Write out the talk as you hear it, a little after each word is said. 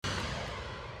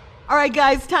All right,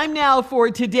 guys, time now for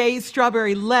today's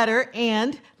Strawberry Letter.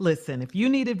 And listen, if you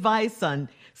need advice on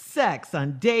sex,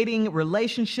 on dating,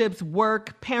 relationships,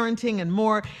 work, parenting, and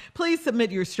more, please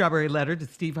submit your Strawberry Letter to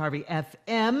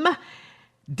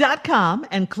steveharveyfm.com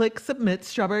and click Submit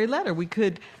Strawberry Letter. We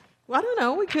could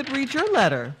read your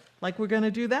letter like we're going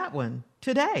to do that one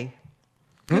today.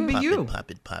 Could be you.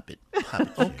 Pop it.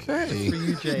 Okay. For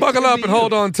you, Jay. Buckle Could up be and you.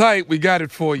 hold on tight. We got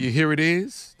it for you. Here it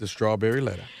is, the Strawberry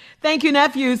Letter. Thank you,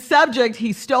 nephew. Subject,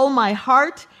 he stole my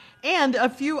heart, and a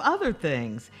few other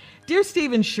things. Dear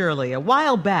Steve and Shirley, a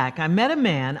while back, I met a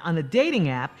man on a dating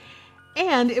app,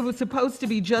 and it was supposed to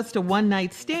be just a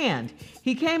one-night stand.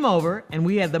 He came over, and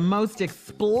we had the most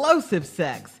explosive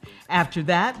sex. After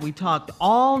that, we talked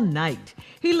all night.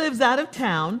 He lives out of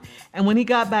town, and when he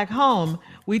got back home,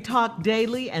 we talked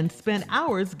daily and spent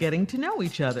hours getting to know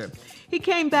each other. He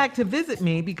came back to visit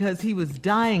me because he was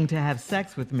dying to have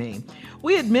sex with me.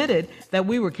 We admitted that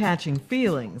we were catching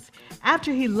feelings.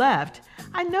 After he left,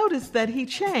 I noticed that he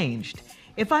changed.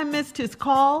 If I missed his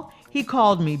call, he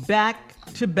called me back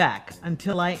to back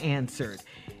until I answered.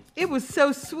 It was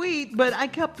so sweet, but I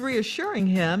kept reassuring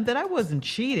him that I wasn't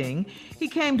cheating. He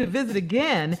came to visit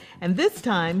again, and this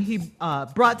time he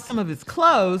brought some of his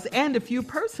clothes and a few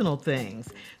personal things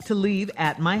to leave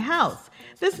at my house.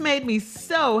 This made me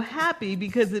so happy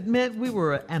because it meant we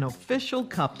were an official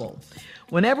couple.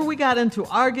 Whenever we got into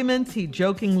arguments, he'd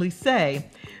jokingly say,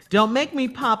 "Don't make me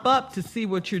pop up to see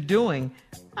what you're doing."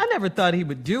 I never thought he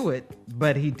would do it,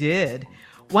 but he did.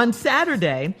 One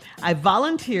Saturday, I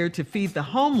volunteered to feed the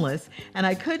homeless, and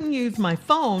I couldn't use my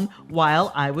phone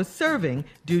while I was serving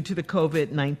due to the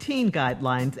COVID-19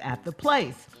 guidelines at the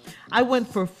place. I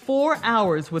went for 4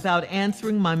 hours without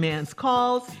answering my man's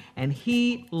calls, and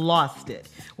he lost it.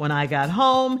 When I got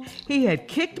home, he had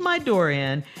kicked my door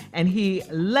in, and he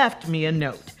left me a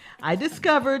note. I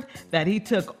discovered that he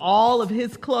took all of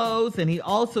his clothes, and he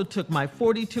also took my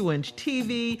 42-inch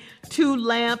TV, 2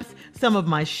 lamps, some of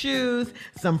my shoes,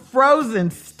 some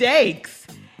frozen steaks,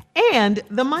 and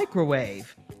the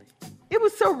microwave. It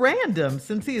was so random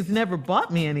since he has never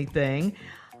bought me anything.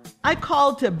 I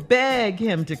called to beg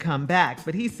him to come back,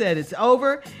 but he said it's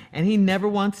over and he never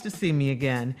wants to see me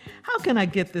again. How can I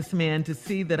get this man to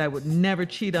see that I would never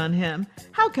cheat on him?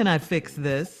 How can I fix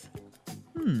this?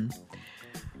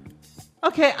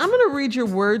 Okay, I'm going to read your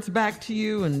words back to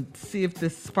you and see if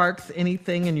this sparks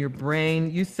anything in your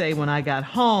brain. You say, when I got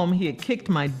home, he had kicked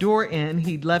my door in.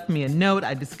 He'd left me a note.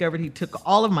 I discovered he took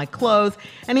all of my clothes,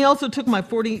 and he also took my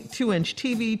 42-inch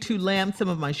TV, 2 lamps, some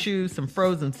of my shoes, some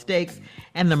frozen steaks,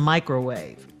 and the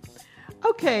microwave.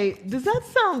 Okay, does that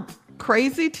sound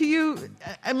crazy to you?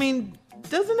 I mean,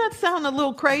 doesn't that sound a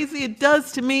little crazy? It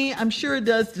does to me. I'm sure it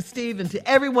does to Steve and to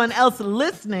everyone else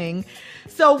listening.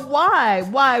 So why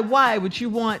would you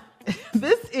want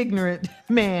this ignorant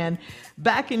man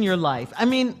back in your life? I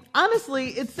mean, honestly,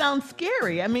 it sounds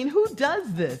scary. I mean, who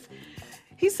does this?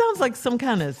 He sounds like some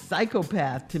kind of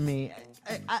psychopath to me.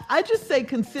 I just say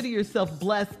consider yourself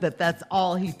blessed that that's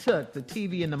all he took, the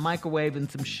TV and the microwave and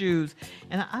some shoes.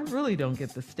 And I really don't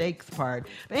get the steaks part.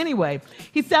 But anyway,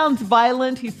 he sounds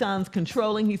violent. He sounds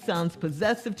controlling. He sounds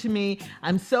possessive to me.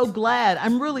 I'm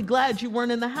really glad you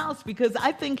weren't in the house because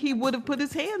I think he would have put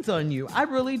his hands on you. I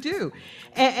really do.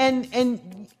 And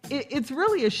it's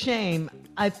really a shame,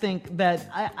 I think, that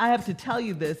I have to tell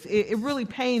you this. It really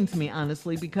pains me,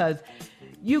 honestly, because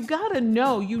you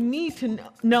need to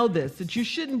know this, that you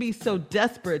shouldn't be so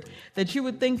desperate that you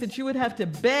would think that you would have to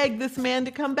beg this man to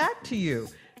come back to you.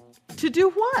 To do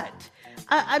what?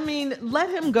 I mean, let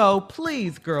him go.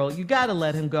 Please, girl, you got to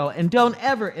let him go. And don't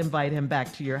ever invite him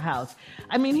back to your house.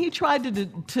 I mean, he tried to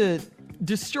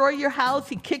destroy your house.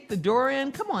 He kicked the door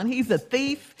in. Come on, he's a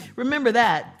thief. Remember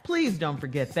that. Please don't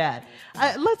forget that.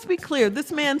 Let's be clear.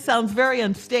 This man sounds very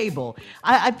unstable.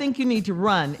 I think you need to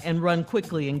run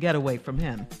quickly and get away from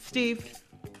him. Steve?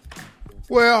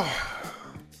 Well,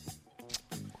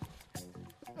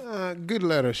 good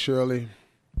letter, Shirley.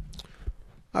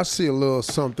 I see a little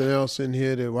something else in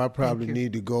here that I probably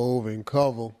need to go over and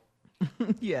cover.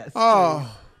 Yes.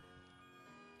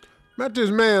 Met this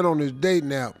man on his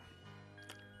dating app.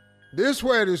 This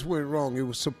where this went wrong. It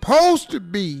was supposed to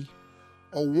be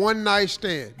a one-night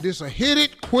stand. This a hit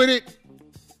it, quit it,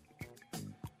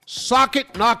 sock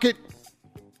it, knock it,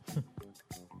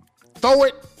 throw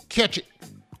it, catch it.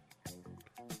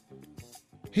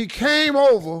 He came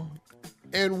over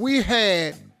and we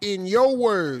had, in your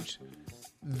words,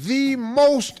 the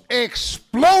most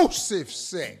explosive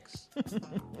sex.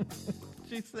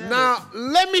 She said Now,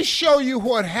 let me show you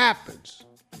what happens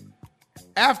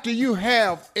after you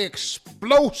have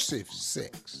explosive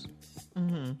sex.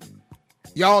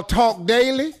 Y'all talk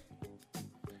daily.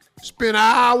 Spent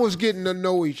hours getting to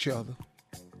know each other.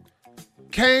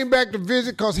 Came back to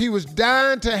visit because he was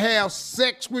dying to have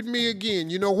sex with me again.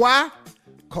 You know why?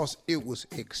 Because it was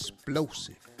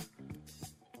explosive.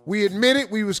 We admitted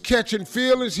we was catching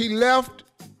feelings. He left,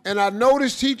 and I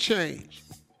noticed he changed.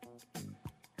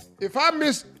 If I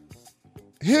missed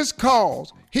his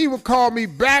calls, he would call me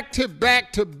back to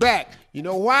back to back. You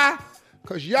know why?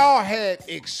 Because y'all had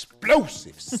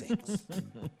explosive sex.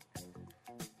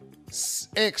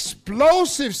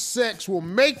 Explosive sex will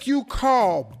make you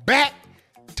call back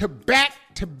to back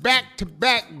to back to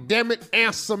back. Damn it,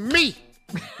 answer me.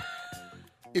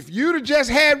 If you'd have just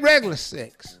had regular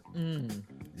sex,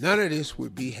 none of this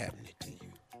would be happening to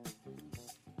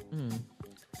you.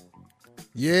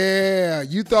 Yeah,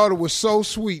 you thought it was so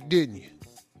sweet, didn't you?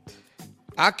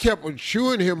 I kept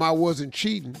assuring him I wasn't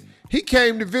cheating. He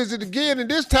came to visit again, and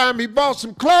this time he bought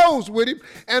some clothes with him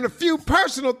and a few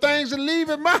personal things to leave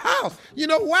in my house. You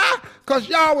know why? Because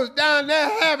y'all was down there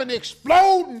having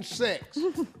exploding sex.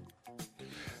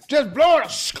 Just blowing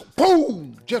up,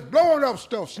 boom, just blowing up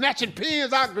stuff, snatching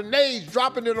pins out, grenades,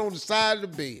 dropping it on the side of the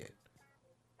bed.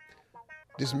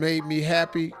 This made me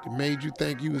happy. It made you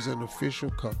think you was an official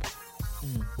couple.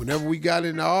 Whenever we got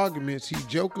into arguments, he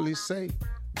jokingly say,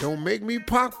 "Don't make me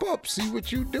pop up, see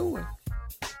what you doing."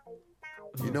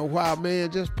 You know why a man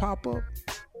just pop up?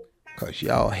 Because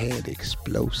y'all had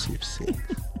explosive sex.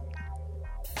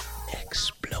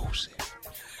 Explosive.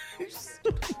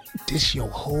 This your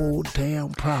whole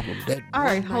damn problem. That all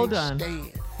right, hold on.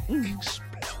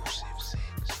 Explosive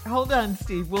sex. Hold on,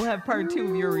 Steve. We'll have part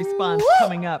 2 of your response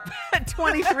coming up at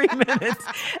 23 minutes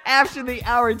after the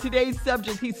hour. Today's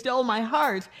subject, he stole my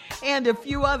heart, and a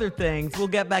few other things. We'll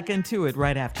get back into it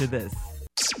right after this.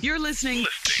 You're listening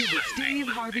to the Steve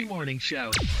Harvey Morning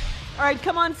Show. All right,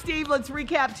 come on, Steve. Let's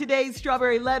recap today's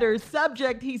Strawberry Letters.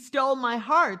 Subject, he stole my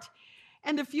heart,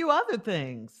 and a few other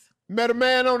things. Met a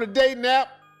man on a dating app,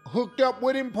 hooked up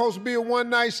with him, supposed to be a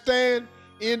one-night stand,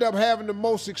 end up having the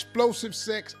most explosive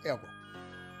sex ever.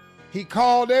 He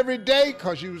called every day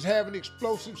because you was having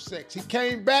explosive sex. He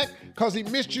came back because he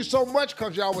missed you so much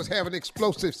because y'all was having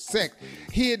explosive sex.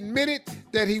 He admitted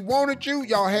that he wanted you,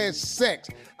 y'all had sex.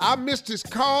 I missed his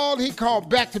call. He called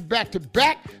back to back to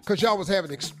back because y'all was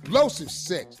having explosive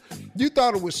sex. You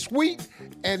thought it was sweet,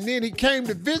 and then he came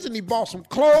to visit and he bought some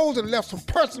clothes and left some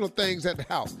personal things at the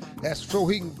house. That's so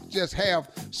he can just have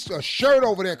a shirt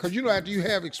over there because you know after you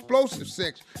have explosive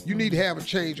sex, you need to have a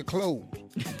change of clothes.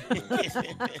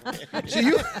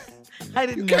 See, I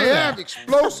didn't you know can't that. have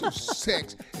explosive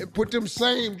sex and put them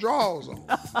same drawers on.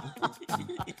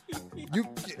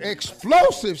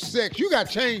 Explosive sex, you got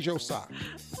to change your socks.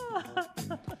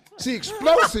 See,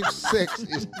 explosive sex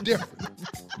is different.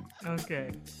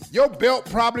 Okay. Your belt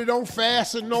probably don't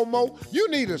fasten no more. You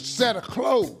need a set of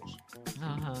clothes.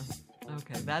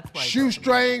 Okay, that's why.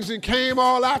 Shoestrings and came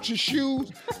all out your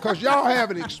shoes because y'all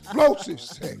having explosive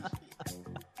sex.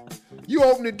 You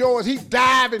open the doors, he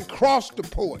dive and cross the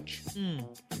porch.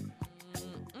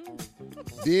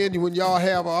 Then when y'all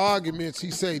have arguments,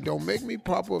 he say, "Don't make me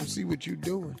pop up and see what you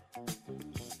doing."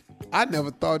 I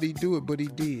never thought he'd do it, but he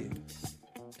did.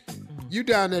 You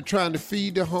down there trying to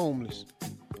feed the homeless.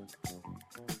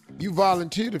 You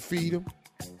volunteer to feed them,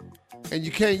 and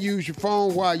you can't use your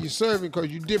phone while you're serving because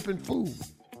you're dipping food.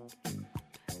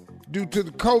 Due to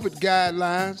the COVID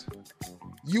guidelines,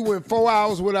 you went 4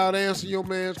 hours without answering your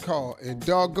man's call, and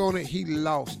doggone it, he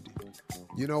lost it.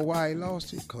 You know why he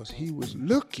lost it? Because he was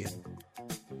looking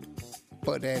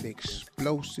for that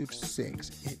explosive sex,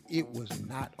 and it was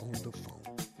not on the phone.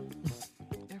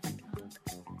 Every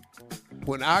time.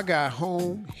 When I got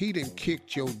home, he done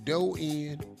kicked your door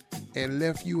in and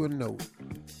left you a note.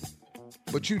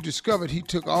 But you discovered he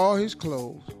took all his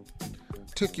clothes,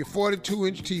 took your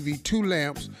 42-inch TV, 2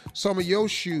 lamps, some of your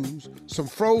shoes, some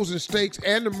frozen steaks,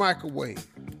 and the microwave.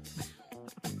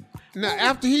 Now,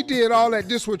 after he did all that,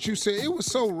 this is what you said. It was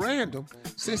so random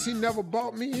since he never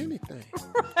bought me anything.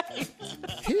 Right.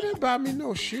 He didn't buy me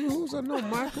no shoes or no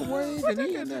microwave, and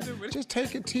he ended up just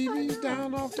taking TVs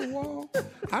down off the wall.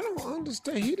 I don't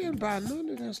understand. He didn't buy none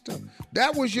of that stuff.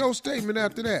 That was your statement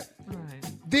after that. Right.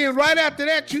 Then right after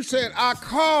that, you said, "I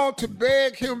called to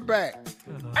beg him back."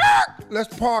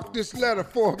 Let's park this letter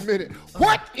for a minute.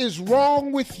 What is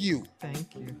wrong with you?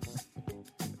 Thank you.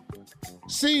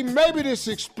 See, maybe this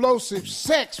explosive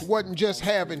sex wasn't just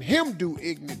having him do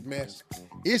ignorant mess.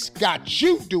 It's got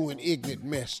you doing ignorant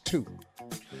mess too.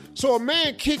 So a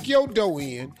man kick your door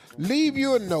in, leave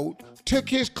you a note, took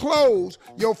his clothes,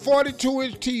 your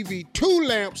 42-inch TV, 2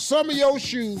 lamps, some of your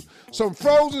shoes, some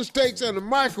frozen steaks, and a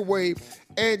microwave,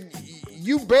 and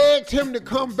you begged him to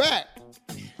come back.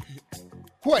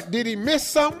 What, did he miss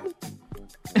something?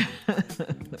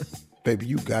 Baby,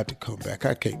 you got to come back.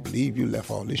 I can't believe you left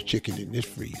all this chicken in this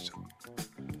freezer.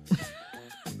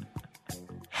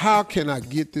 How can I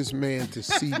get this man to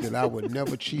see that I would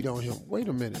never cheat on him? Wait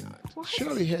a minute.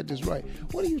 Shirley had this right.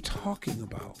 What are you talking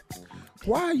about?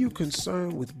 Why are you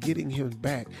concerned with getting him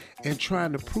back and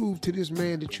trying to prove to this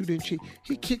man that you didn't cheat?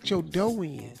 He kicked your dough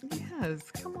in.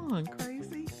 Yes, come on,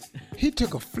 crazy. He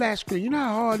took a flat screen. You know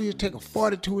how hard it is to take a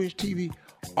 42-inch TV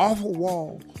off a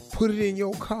wall, put it in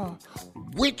your car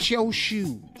with your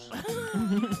shoes.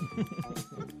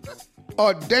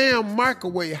 A damn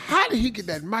microwave. How did he get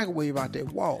that microwave out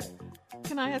that wall?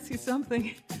 Can I ask you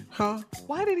something? Huh?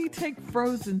 Why did he take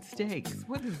frozen steaks?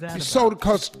 What is that about? So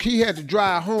because he had to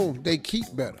drive home, they keep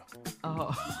better.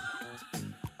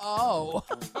 Oh,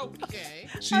 okay.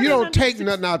 So you don't take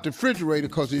nothing out the refrigerator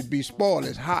because it'd be spoiled.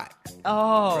 It's hot.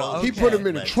 Oh, okay. He put them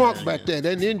in the trunk back there.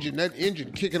 That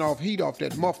engine kicking off heat off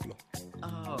that muffler.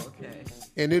 Oh, okay.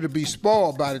 And it'll be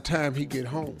spoiled by the time he get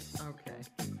home.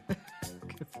 Okay.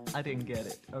 I didn't get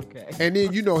it. Okay. And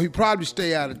then, he probably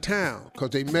stay out of town because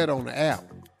they met on the app.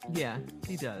 Yeah,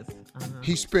 he does.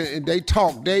 And they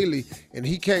talk daily, and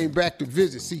he came back to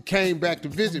visit. See, came back to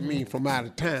visit me from out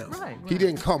of town. Right. He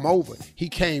didn't come over. He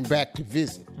came back to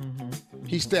visit.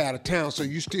 He stay out of town, so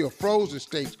you still frozen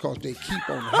steaks because they keep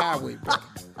on the highway better.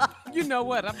 You know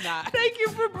what? I'm not. Thank you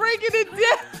for breaking it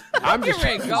down. I'm just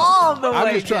trying all the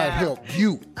way to down. help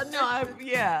you. No, I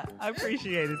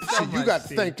appreciate it so much. You got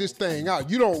to think this thing out.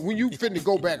 You don't, when you finna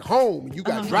go back home and you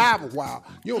got to drive a while,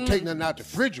 you don't take nothing out the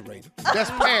refrigerator.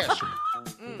 That's passion.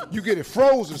 You get it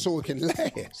frozen so it can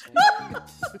last.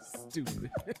 Stupid.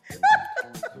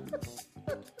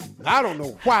 I don't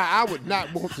know why I would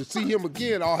not want to see him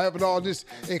again or having all this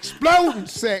exploding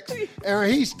sex.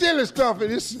 And he's stealing stuff.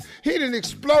 And he done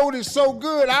exploded so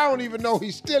good, I don't even know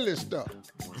he's stealing stuff.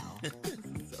 This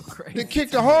is so crazy. They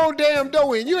kicked the whole damn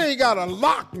door in. You ain't got a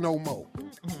lock no more.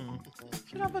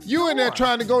 You in there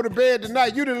trying to go to bed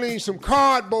tonight. You done lean some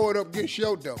cardboard up against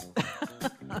your door.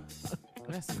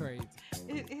 That's crazy.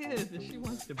 It is. And she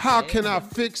wants to. How beg can I him.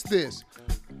 fix this?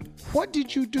 What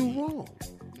did you do wrong?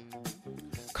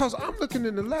 Because I'm looking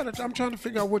in the letter. I'm trying to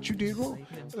figure out what you did wrong.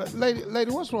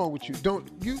 Lady, what's wrong with you?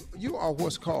 You are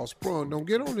what's called sprung. Don't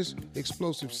get on this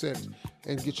explosive sex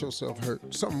and get yourself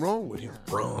hurt. Something wrong with him.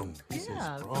 Wrong.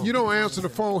 Yeah. You don't answer the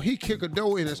phone. He kick a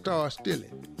door in and start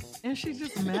stealing. And she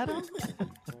just met him.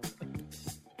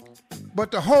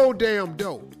 But the whole damn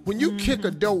door. When you kick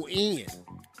a door in,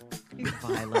 He's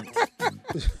violent.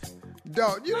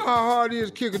 dog, you know how hard it is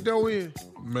to kick a door in?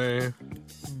 Man,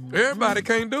 everybody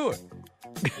can't do it.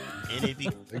 And if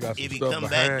They got some he stuff come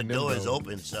back, behind the them, door is though.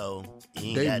 open, so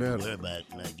you They ain't got to metal. worry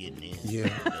about not getting in.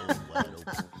 Yeah.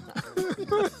 The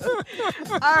door is wide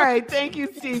open. All right. Thank you,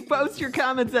 Steve. Post your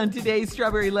comments on today's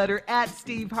Strawberry Letter at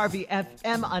Steve Harvey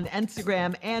FM on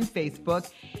Instagram and Facebook.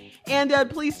 And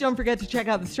please don't forget to check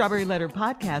out the Strawberry Letter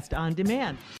podcast on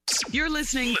demand. You're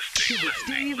listening to the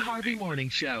Steve Harvey Morning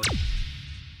Show.